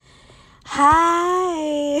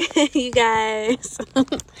Hi, you guys.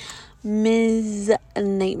 Ms.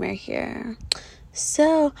 Nightmare here.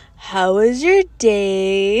 So, how was your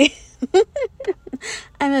day?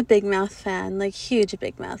 I'm a Big Mouth fan, like huge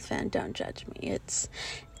Big Mouth fan. Don't judge me.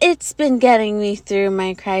 It's been getting me through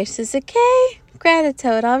my crisis, okay?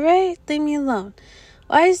 Gratitude, all right? Leave me alone.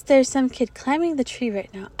 Why is there some kid climbing the tree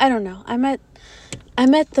right now? I don't know. I'm at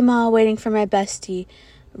the mall waiting for my bestie.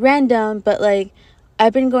 Random, but like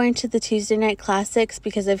I've been going to the Tuesday night classics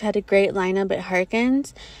because I've had a great lineup at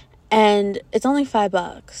Harkins, and it's only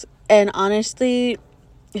 $5. And honestly,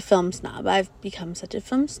 a film snob. I've become such a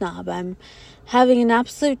film snob. I'm having an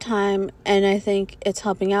absolute time, and I think it's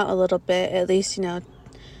helping out a little bit. At least, you know,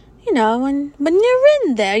 when you're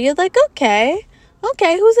in there, you're like, okay,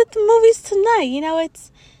 who's at the movies tonight? You know,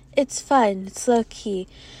 it's fun. It's low key.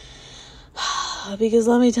 Because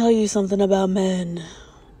let me tell you something about men.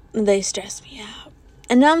 They stress me out.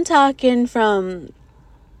 And I'm talking from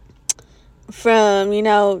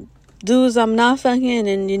dudes I'm not fucking,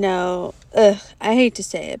 and I hate to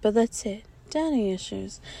say it, but that's it. Daddy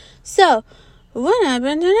issues. So, what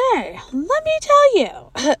happened today? Let me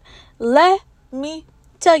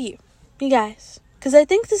tell you, you guys. Because I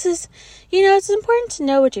think this is, it's important to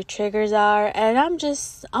know what your triggers are, and I'm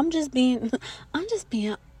just being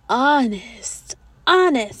honest,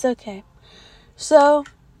 okay. So,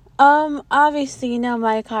 obviously,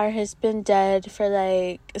 my car has been dead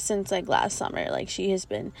for, since, last summer. She has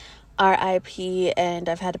been RIP, and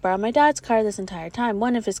I've had to borrow my dad's car this entire time,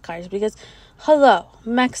 one of his cars, because, hello,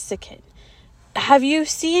 Mexican. Have you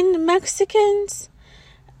seen Mexicans?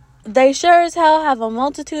 They sure as hell have a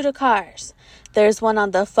multitude of cars. There's one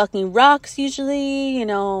on the fucking rocks, usually,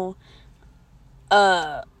 the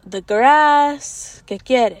grass, que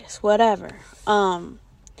quieres, whatever.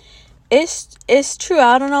 It's true.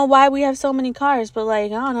 I don't know why we have so many cars, but I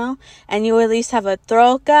don't know. And you at least have a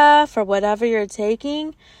troca for whatever you're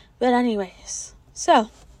taking. But anyways, so,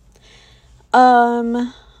 recap.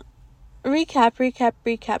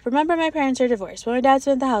 Remember, my parents are divorced. But my dad's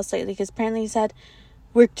been at the house lately because apparently he's had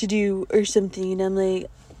work to do or something. And I'm like,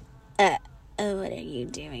 what are you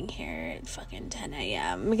doing here at fucking 10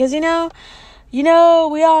 a.m.? Because, we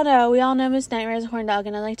all know Miss Nightmare is a horn dog,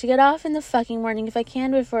 and I like to get off in the fucking morning if I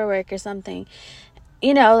can before work or something.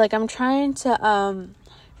 I'm trying to,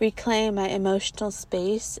 reclaim my emotional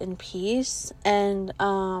space and peace, and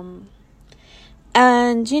whether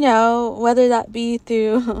that be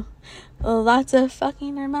through lots of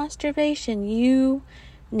fucking or masturbation, you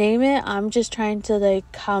name it. I'm just trying to,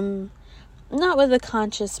 come, not with a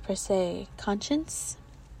conscience,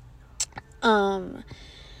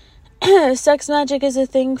 sex magic is a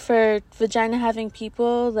thing for vagina having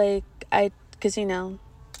people,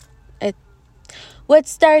 what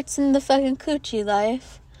starts in the fucking coochie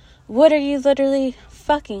life? What are you literally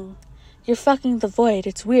fucking? You're fucking the void.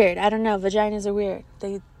 It's weird. I don't know. Vaginas are weird.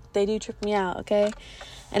 They do trip me out, okay?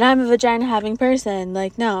 And I'm a vagina having person.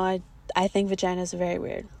 No, I think vaginas are very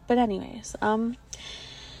weird. But anyways, you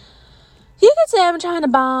could say I'm trying to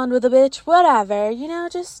bond with a bitch, whatever.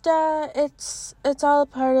 It's all a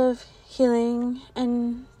part of healing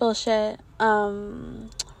and bullshit.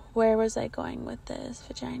 Where was I going with this?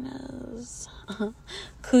 Vaginas,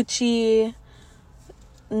 coochie,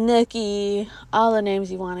 nookie, all the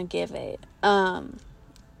names you want to give it.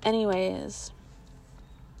 Anyways,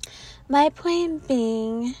 my point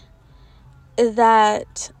being is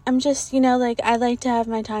that I'm just, I like to have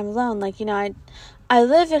my time alone. I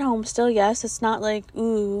live at home still, yes. It's not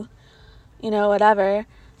whatever.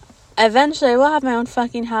 Eventually, I will have my own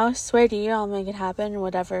fucking house. Swear to you, I'll make it happen in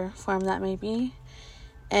whatever form that may be.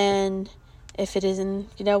 And if it isn't,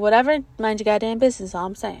 whatever, mind your goddamn business, all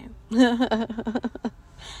I'm saying. Mind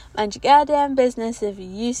your goddamn business if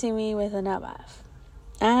you see me with a no F.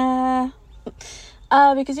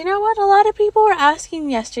 Because you know what? A lot of people were asking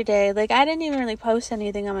yesterday. I didn't even really post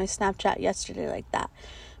anything on my Snapchat yesterday like that.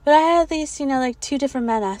 But I had these, 2 different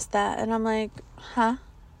men ask that. And I'm like, huh?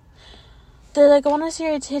 They're like, I want to see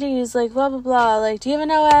your titties, blah, blah, blah. Do you have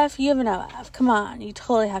an OF? You have an OF. Come on. You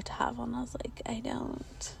totally have to have one. I was like, I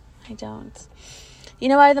don't. You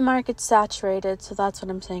know why? The market's saturated. So that's what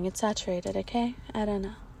I'm saying. It's saturated, okay? I don't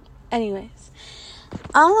know. Anyways.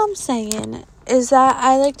 All I'm saying is that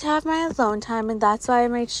I like to have my alone time. And that's why I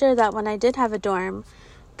made sure that when I did have a dorm,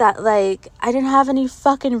 that, I didn't have any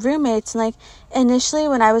fucking roommates. And, initially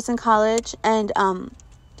when I was in college and,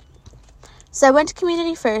 so I went to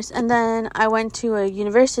community first, and then I went to a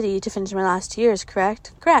university to finish my last 2 years,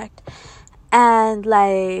 correct? And,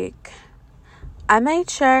 I made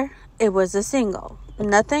sure it was a single.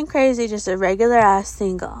 Nothing crazy, just a regular-ass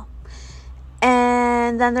single.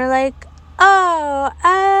 And then they're like,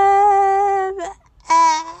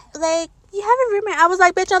 like, you have a roommate? I was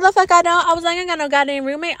like, bitch, no the fuck I don't. I was like, I ain't got no goddamn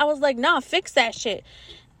roommate. I was like, nah, fix that shit.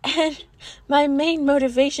 And my main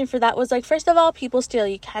motivation for that was like, first of all, people steal.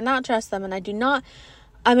 You cannot trust them. And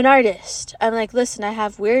I'm an artist. I'm like, listen, I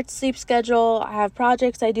have weird sleep schedule. I have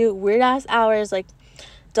projects. I do weird ass hours. Like,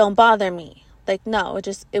 don't bother me. Like, no,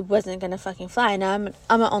 it wasn't gonna fucking fly. Now I'm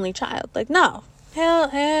an only child. Like, no. Hell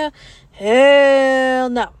no. Hell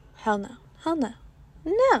no.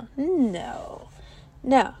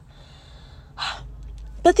 No.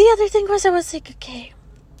 But the other thing was, I was like, okay.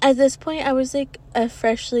 At this point, I was like a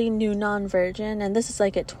freshly new non-virgin, and this is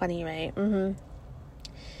like at 20, right?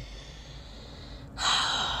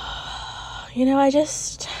 You know, I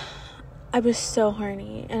was so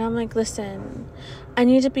horny, and I'm like, listen, I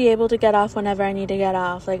need to be able to get off whenever I need to get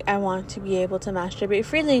off. Like, I want to be able to masturbate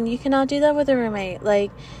freely, and you cannot do that with a roommate.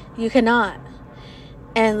 Like, you cannot.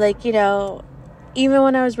 And like, you know, even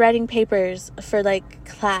when I was writing papers for like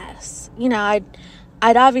class, you know,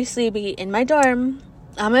 I'd obviously be in my dorm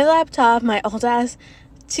on my laptop, my old ass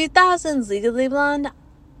 2000s Legally Blonde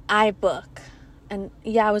iBook. And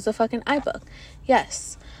yeah, it was a fucking iBook.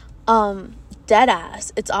 Yes. Dead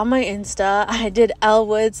ass. It's on my Insta. I did Elle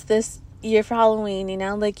Woods this year for Halloween, you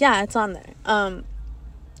know, like, yeah, it's on there.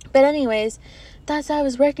 But anyways, that's what I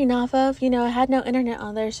was working off of. You know, I had no internet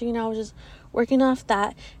on there, so, you know, I was just working off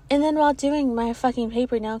that. And then while doing my fucking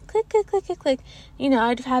paper, now, click, you know,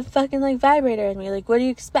 I'd have fucking like vibrator in me. Like, what do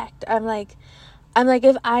you expect? I'm like,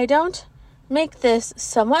 if I don't make this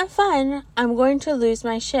somewhat fun, I'm going to lose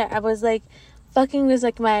my shit. I was like, fucking was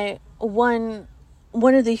like my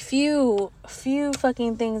one of the few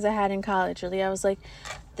fucking things I had in college, really. I was like,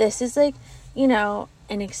 this is like, you know,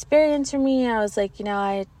 an experience for me. I was like, you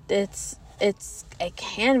know, it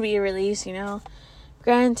can be a release, you know.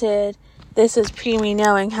 Granted, this was pre me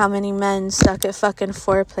knowing how many men stuck at fucking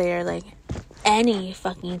foreplay or like any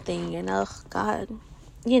fucking thing, you know. God,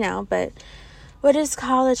 you know, but what is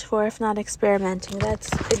college for if not experimenting? That's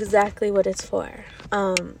exactly what it's for.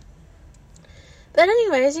 But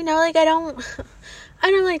anyways, you know, like, I don't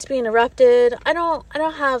like to be interrupted. I don't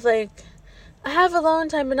have, like, I have alone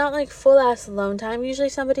time, but not, like, full-ass alone time. Usually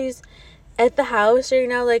somebody's at the house, or, you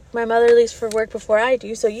know, like, my mother leaves for work before I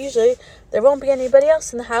do, so usually there won't be anybody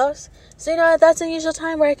else in the house. So, you know, that's an usual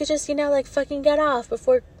time where I could just, you know, like, fucking get off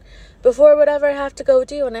before whatever I have to go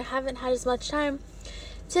do, and I haven't had as much time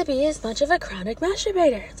to be as much of a chronic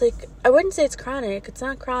masturbator. Like, I wouldn't say it's chronic. It's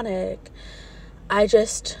not chronic.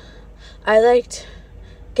 I liked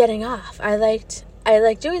getting off. I liked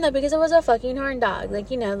doing that because I was a fucking horn dog.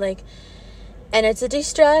 Like, you know, like, and it's a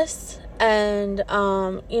de-stress. And,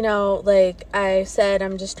 you know, like I said,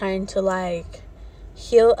 I'm just trying to, like,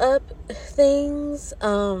 heal up things,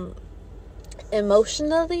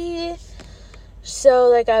 emotionally. So,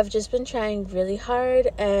 like, I've just been trying really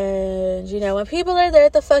hard. And, you know, when people are there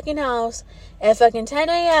at the fucking house at fucking 10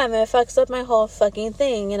 a.m., it fucks up my whole fucking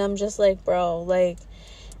thing. And I'm just like, bro, like,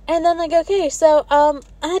 and then, like, okay, so, I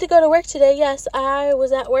had to go to work today. Yes, I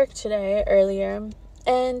was at work today earlier.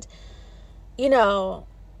 And, you know,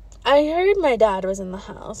 I heard my dad was in the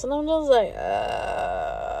house. And I'm just like,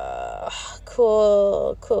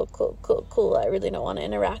 cool. I really don't want to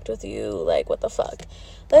interact with you. Like, what the fuck?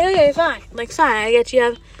 Like, okay, fine. Like, fine. I get you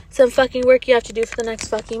have some fucking work you have to do for the next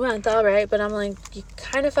fucking month. All right. But I'm like, you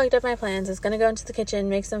kind of fucked up my plans. It's going to go into the kitchen,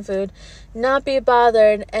 make some food, not be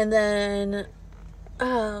bothered. And then,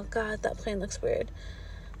 oh, God, that plane looks weird.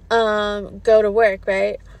 Go to work,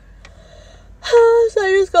 right? So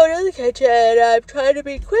I just go to the kitchen. I'm trying to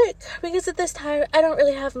be quick because at this time I don't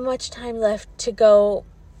really have much time left to go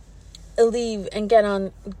leave and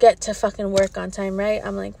get to fucking work on time, right?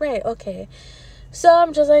 I'm like, right, okay. So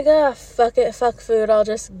I'm just like, fuck it, fuck food. I'll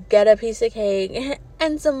just get a piece of cake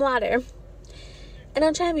and some water. And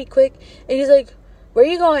I'm trying to be quick. And he's like, where are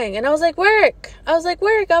you going? And I was like, work. I was like,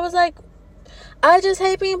 I just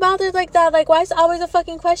hate being bothered like that. Like, why is it always a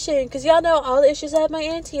fucking question? Because y'all know all the issues I have with my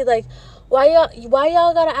auntie. Like, why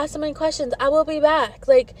y'all gotta ask so many questions? I will be back.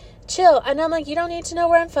 Like, chill. And I'm like, you don't need to know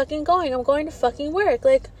where I'm fucking going. I'm going to fucking work.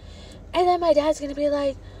 Like, and then my dad's gonna be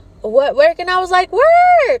like, what, work? And I was like, work.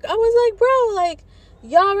 I was like, bro, like,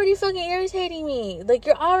 you're already fucking irritating me. Like,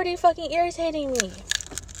 you're already fucking irritating me.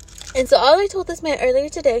 And so all I told this man earlier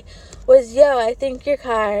today was, yo, I think your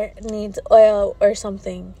car needs oil or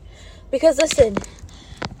something. Because listen,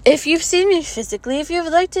 if you've seen me physically, if you've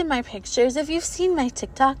looked at my pictures, if you've seen my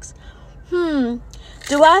TikToks, do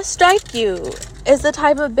I strike you as the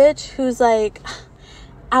type of bitch who's like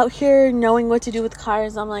out here knowing what to do with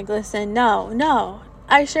cars? I'm like, listen, no,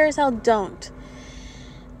 I sure as hell don't.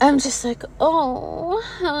 I'm just like, oh,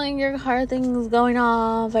 like your car thing's going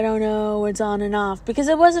off. I don't know, it's on and off. Because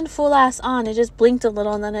it wasn't full ass on. It just blinked a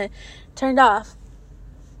little and then it turned off.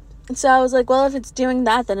 And so I was like, well, if it's doing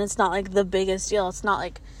that, then it's not like the biggest deal. It's not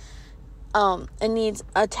like it needs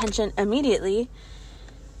attention immediately.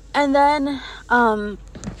 And then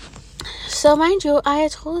so mind you, I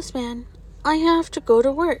had told this man I have to go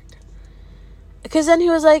to work. Because then he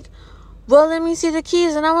was like, well, let me see the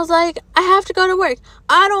keys. And I was like, I have to go to work.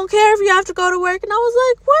 I don't care if you have to go to work. And I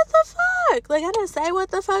was like, what the fuck? Like, I didn't say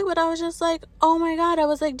what the fuck, but I was just like, oh my God. I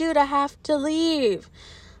was like, dude, I have to leave.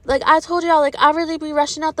 Like, I told y'all, like, I really be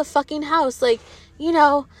rushing out the fucking house. Like, you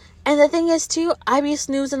know, and the thing is, too, I be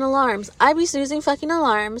snoozing alarms. I be snoozing fucking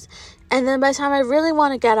alarms. And then by the time I really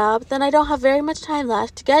want to get up, then I don't have very much time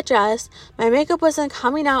left to get dressed. My makeup wasn't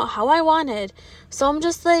coming out how I wanted. So I'm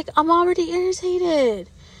just like, I'm already irritated.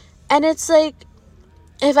 And it's like,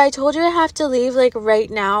 if I told you I have to leave, like, right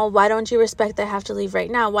now, why don't you respect that I have to leave right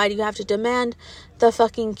now? Why do you have to demand the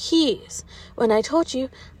fucking keys? When I told you,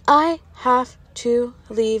 I have to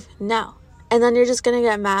leave now. And then you're just gonna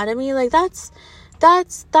get mad at me? Like, that's a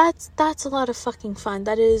lot of fucking fun.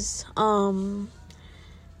 That is,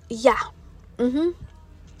 yeah.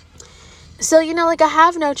 So, you know, like, I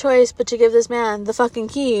have no choice but to give this man the fucking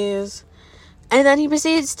keys. And then he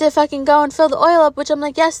proceeds to fucking go and fill the oil up, which I'm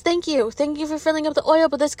like, yes, thank you. Thank you for filling up the oil,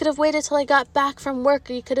 but this could have waited till I got back from work,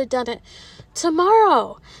 or you could have done it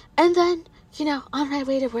tomorrow. And then, you know, on my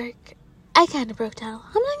way to work, I kind of broke down.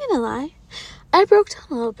 I'm not gonna lie. I broke down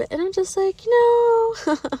a little bit, and I'm just like,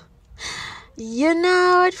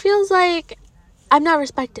 it feels like I'm not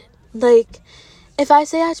respected. Like, if I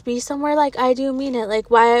say I have to be somewhere, like, I do mean it. Like,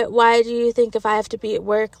 why do you think if I have to be at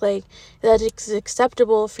work, like, that it's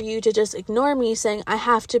acceptable for you to just ignore me saying I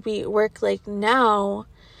have to be at work, like, now,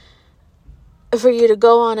 for you to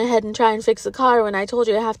go on ahead and try and fix the car when I told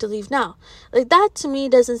you I have to leave now? Like, that to me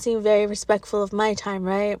doesn't seem very respectful of my time,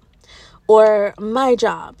 right? Or my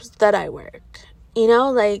jobs that I work. You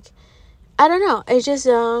know, like, I don't know. It's just,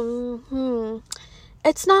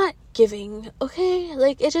 it's not giving, okay?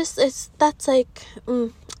 Like, that's like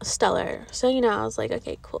stellar. So, you know, I was like,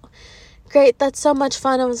 okay, cool, great, that's so much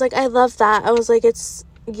fun. I was like, I love that. I was like, this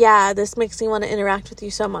makes me want to interact with you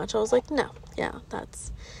so much. I was like, no, yeah,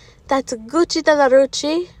 that's Gucci de la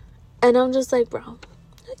Rucci. And I'm just like, bro,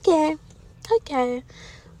 okay,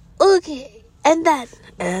 and then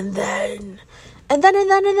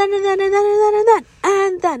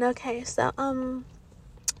okay, so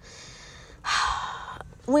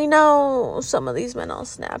we know some of these men on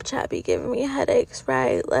Snapchat be giving me headaches,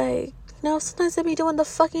 right? Like, sometimes I be doing the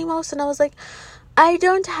fucking most, and I was like, I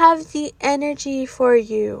don't have the energy for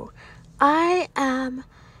you. I am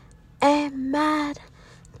a mad,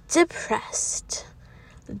 depressed,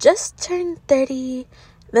 just turned 30,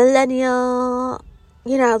 millennial,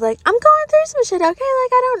 like, I'm going through some shit, okay? Like,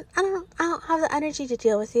 I don't have the energy to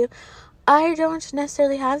deal with you. I don't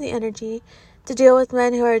necessarily have the energy to deal with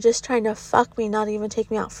men who are just trying to fuck me, not even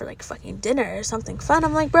take me out for, like, fucking dinner or something fun.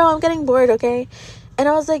 I'm like, bro, I'm getting bored, okay? And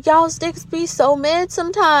I was like, y'all's dicks be so mid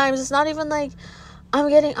sometimes. It's not even like I'm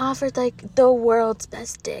getting offered, like, the world's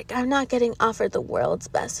best dick. I'm not getting offered the world's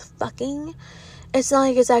best fucking. It's not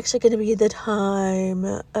like it's actually going to be the time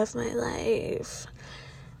of my life.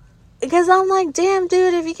 Because I'm like, damn,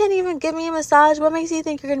 dude, if you can't even give me a massage, what makes you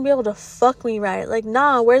think you're going to be able to fuck me right? Like,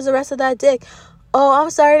 nah, where's the rest of that dick? Oh, I'm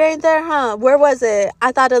sorry, it ain't there, huh? Where was it?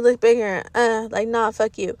 I thought it looked bigger. Like, nah,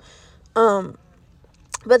 fuck you.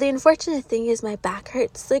 But the unfortunate thing is my back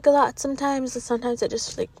hurts, like, a lot sometimes. And sometimes I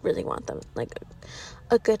just, like, really want them, like,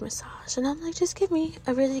 a good massage. And I'm like, just give me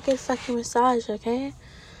a really good fucking massage, okay?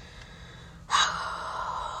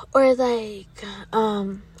 Or, like,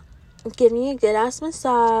 give me a good-ass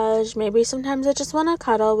massage. Maybe sometimes I just want to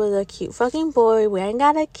cuddle with a cute fucking boy. We ain't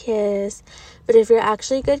gotta kiss. But if you're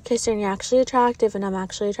actually a good kisser and you're actually attractive and I'm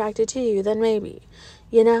actually attracted to you, then maybe,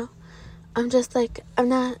 I'm just like, I'm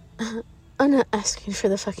not asking for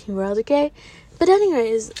the fucking world, okay? But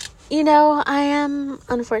anyways, I am,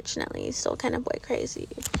 unfortunately, still kind of boy crazy.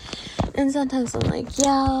 And sometimes I'm like,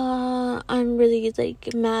 yeah, I'm really,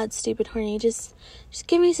 like, mad, stupid, horny. Just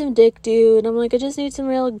give me some dick, dude. I'm like, I just need some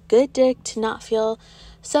real good dick to not feel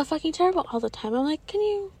so fucking terrible all the time. I'm like, can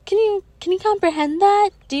you comprehend that?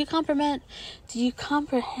 Do you comprehend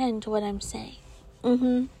what I'm saying?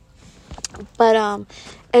 But,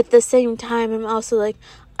 at the same time, I'm also like,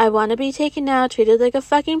 I want to be taken out, treated like a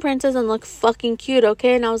fucking princess, and look fucking cute,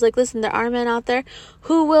 okay? And I was like, listen, there are men out there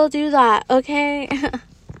who will do that, okay?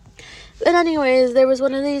 But anyways, there was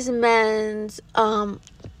one of these men's,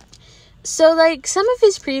 So, like, some of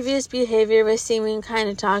his previous behavior was seeming kind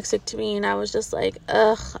of toxic to me, and I was just like,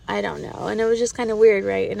 ugh, I don't know. And it was just kind of weird,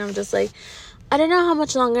 right? And I'm just like, I don't know how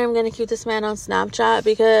much longer I'm going to keep this man on Snapchat,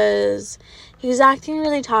 because he's acting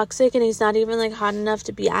really toxic, and he's not even, like, hot enough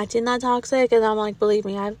to be acting that toxic. And I'm like, believe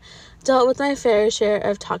me, I've dealt with my fair share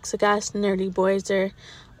of toxic-ass nerdy boys, or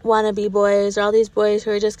wannabe boys, or all these boys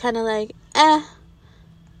who are just kind of like,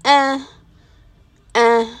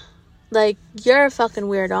 like, you're a fucking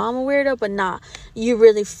weirdo. I'm a weirdo, but nah, you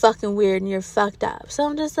really fucking weird and you're fucked up. So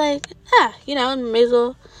I'm just like, you know, may as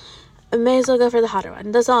well go for the hotter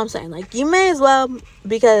one. That's all I'm saying. Like, you may as well,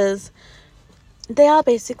 because they all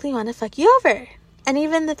basically want to fuck you over. And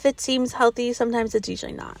even if it seems healthy, sometimes it's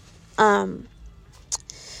usually not.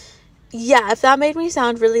 Yeah, if that made me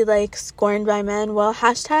sound really, like, scorned by men, well,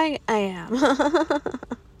 hashtag I am.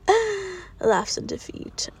 Laughs in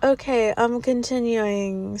defeat. Okay, I'm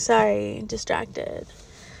continuing. Sorry, distracted.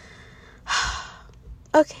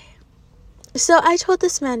 Okay. So I told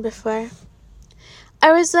this man before,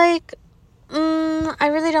 I was like, I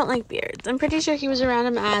really don't like beards. I'm pretty sure he was a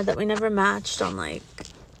random ad that we never matched on, like,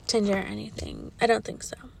 Tinder or anything. I don't think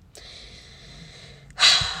so.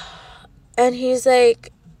 And he's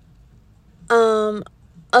like, I'll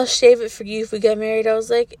shave it for you if we get married. I was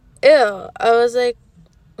like, ew. I was like,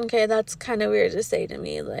 okay, that's kind of weird to say to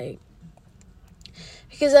me, like,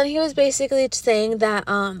 because then he was basically saying that,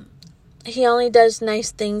 he only does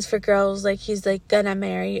nice things for girls, like, he's, like, gonna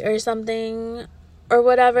marry or something, or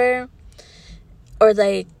whatever, or,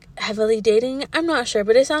 like, heavily dating, I'm not sure,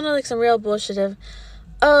 but it sounded like some real bullshit of,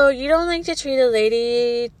 oh, you don't like to treat a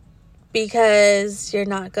lady because you're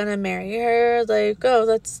not gonna marry her, like,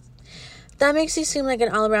 oh, that makes you seem like an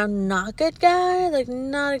all-around not good guy, like,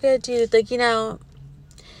 not a good dude, like, you know,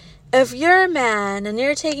 if you're a man and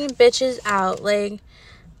you're taking bitches out, like,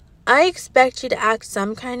 I expect you to act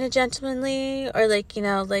some kind of gentlemanly, or, like, you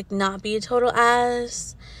know, like, not be a total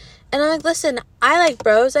ass. And I'm like, listen, I like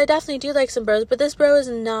bros. I definitely do like some bros, but this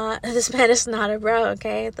man is not a bro,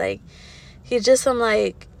 okay? Like, he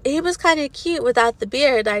was kind of cute without the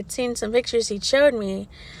beard. I'd seen some pictures he'd showed me.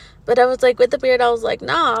 But I was like, with the beard, I was like,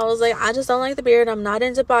 nah. I was like, I just don't like the beard. I'm not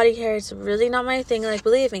into body hair. It's really not my thing. Like,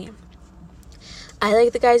 believe me. I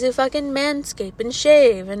like the guys who fucking manscape and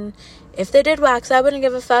shave, and if they did wax, I wouldn't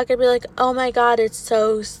give a fuck. I'd be like, oh my god, it's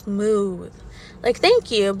so smooth. Like,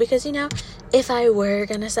 thank you, because, you know, if I were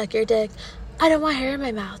gonna suck your dick, I don't want hair in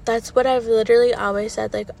my mouth. That's what I've literally always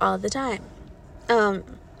said, like, all the time. I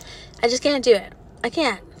just can't do it. I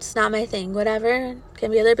can't. It's not my thing. Whatever.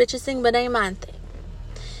 Can be other bitches' thing, but ain't my thing.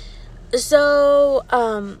 So,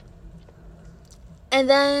 and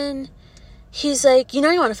then he's like, you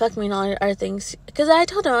know, you want to fuck me and all our things. Because I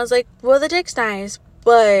told him, I was like, well, the dick's nice,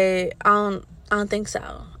 but I don't think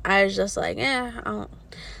so. I was just like, I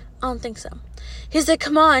don't think so. He's like,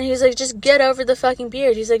 come on. He's like, just get over the fucking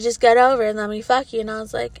beard. He's like, just get over it and let me fuck you. And I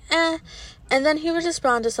was like, And then he would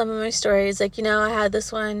respond to some of my stories. Like, you know, I had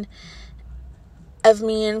this one of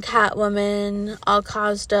me and Catwoman all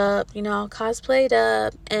cosplayed up, you know, all cosplayed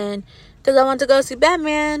up. And because I wanted to go see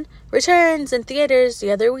Batman Returns in theaters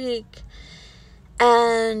the other week.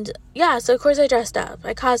 And yeah, so of course I dressed up.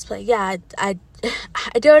 I cosplay. Yeah, I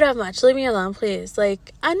don't have much. Leave me alone, please.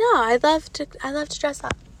 Like, I know, I love to dress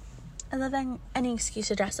up. I love any excuse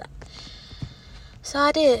to dress up. So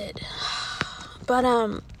I did. But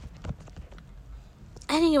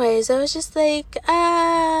anyways, I was just like,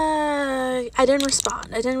 I didn't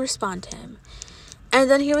respond to him. And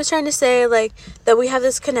then he was trying to say, like, that we have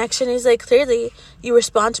this connection. He's like, clearly, you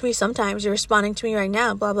respond to me sometimes. You're responding to me right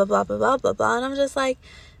now. Blah, blah, blah, blah, blah, blah, blah. And I'm just like,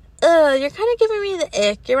 you're kind of giving me the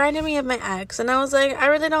ick. You're reminding me of my ex. And I was like, I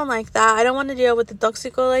really don't like that. I don't want to deal with the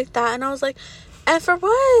toxico like that. And I was like, and for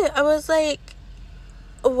what? I was like,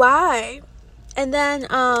 why? And then,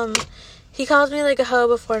 he called me, like, a hoe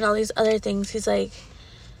before and all these other things. He's like,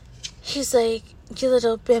 you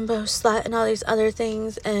little bimbo slut and all these other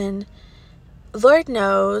things. And Lord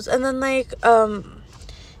knows. And then, like,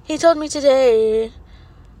 he told me today,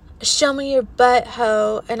 show me your butt,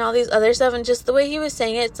 hoe, and all these other stuff. And just the way he was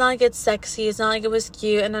saying it, it's not like it's sexy. It's not like it was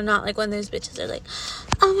cute. And I'm not like one of those bitches that are like,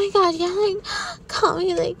 oh my god, yeah, like, call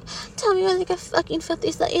me, like, tell me what, like, a fucking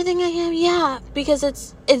filthy slut you think I am. Yeah, because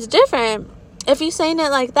it's different if you're saying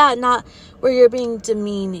it like that, not where you're being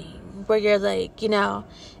demeaning, where you're like, you know,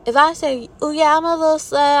 if I say, oh yeah, I'm a little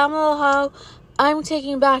slut, I'm a little hoe, I'm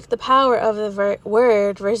taking back the power of the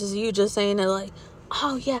word versus you just saying it like,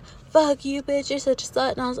 oh yeah, fuck you, bitch, you're such a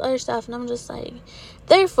slut, and all this other stuff. And I'm just like,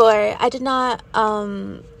 therefore, I did not,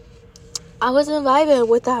 I wasn't vibing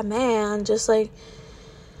with that man, just like,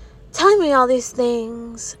 telling me all these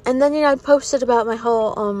things. And then, you know, I posted about my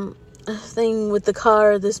whole, thing with the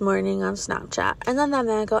car this morning on Snapchat. And then that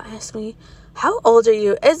man asked me, how old are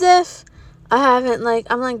you? As if I haven't, like,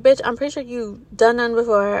 I'm like, bitch, I'm pretty sure you done none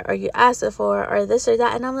before, or you asked it for, or this or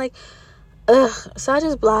that. And I'm like, ugh. So I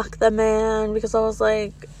just blocked the man because I was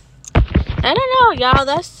like, I don't know, y'all,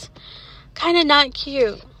 that's kind of not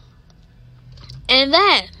cute. And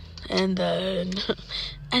then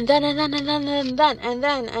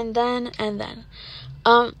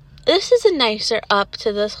this is a nicer up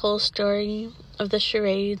to this whole story of the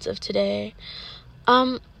charades of today.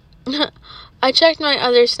 I checked my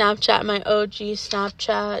other Snapchat, my OG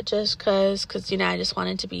Snapchat, just cause, you know, I just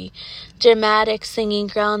wanted to be dramatic, singing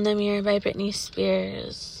Girl in the Mirror by Britney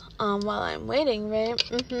Spears, while I'm waiting, right?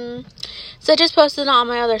 So I just posted it on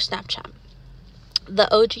my other Snapchat,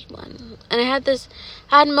 the OG one, and I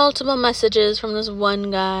had multiple messages from this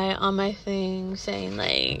one guy on my thing saying,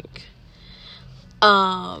 like,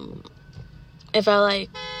 if I like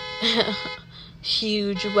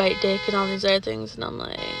huge white dick and all these other things, and I'm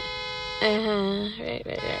like,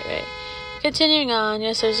 right. Continuing on,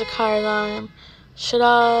 yes, there's a car alarm. Shut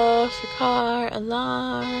off your car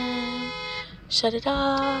alarm. Shut it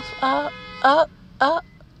off. Up.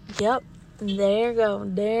 Yep. There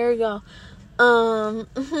you go.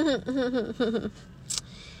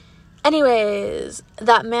 Anyways,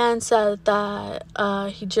 that man said that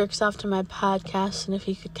he jerks off to my podcast and if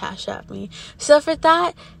he could cash at me. So for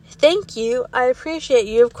that, thank you. I appreciate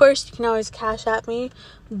you. Of course, you can always cash at me.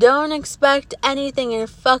 Don't expect anything in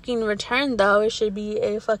fucking return, though. It should be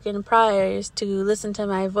a fucking prize to listen to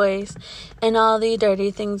my voice and all the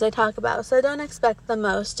dirty things I talk about. So don't expect the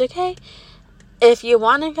most, okay? If you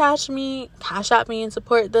want to cash at me and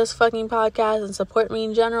support this fucking podcast and support me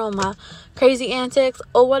in general, my crazy antics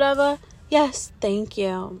or whatever, yes, thank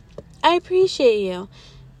you. I appreciate you.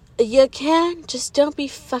 You can, just don't be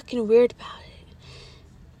fucking weird about it.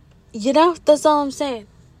 You know, that's all I'm saying.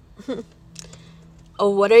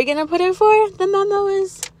 What are you gonna put in for? The memo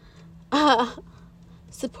is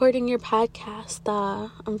supporting your podcast.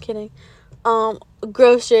 I'm kidding.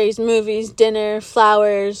 Groceries, movies, dinner,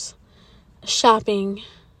 flowers, shopping.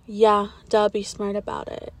 Yeah, duh, be smart about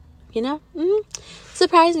it. You know?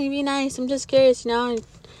 Surprise me, be nice. I'm just curious, you know.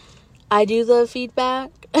 I do love feedback.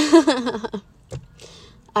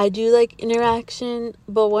 I do like interaction,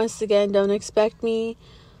 but once again, don't expect me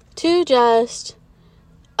to just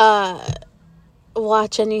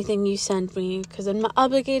watch anything you send me, because I'm not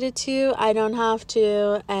obligated to. I don't have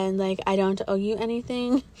to, and like, I don't owe you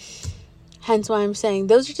anything. Hence why I'm saying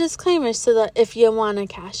those are disclaimers, so that if you want to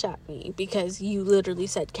cash at me, because you literally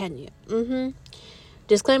said, can you?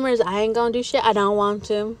 Disclaimers, I ain't gonna do shit I don't want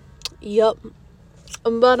to. Yup.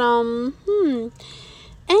 But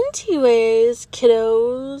anyways,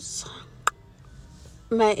 kiddos,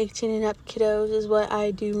 my 18 and up kiddos is what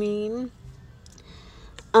I do mean.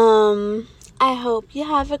 I hope you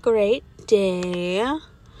have a great day.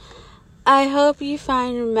 I hope you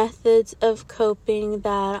find methods of coping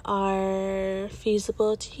that are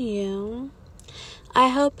feasible to you. I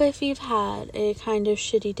hope if you've had a kind of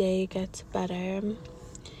shitty day, it gets better.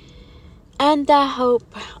 And I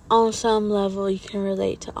hope on some level you can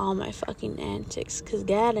relate to all my fucking antics, because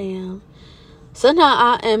goddamn, so now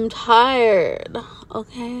I am tired,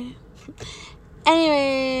 okay?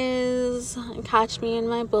 Anyways, catch me in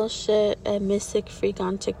my bullshit at Mystic Freak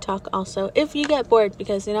on TikTok also, if you get bored,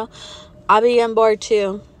 because, you know, I'll be getting bored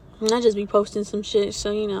too. And I just be posting some shit,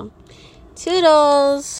 so, you know. Toodles!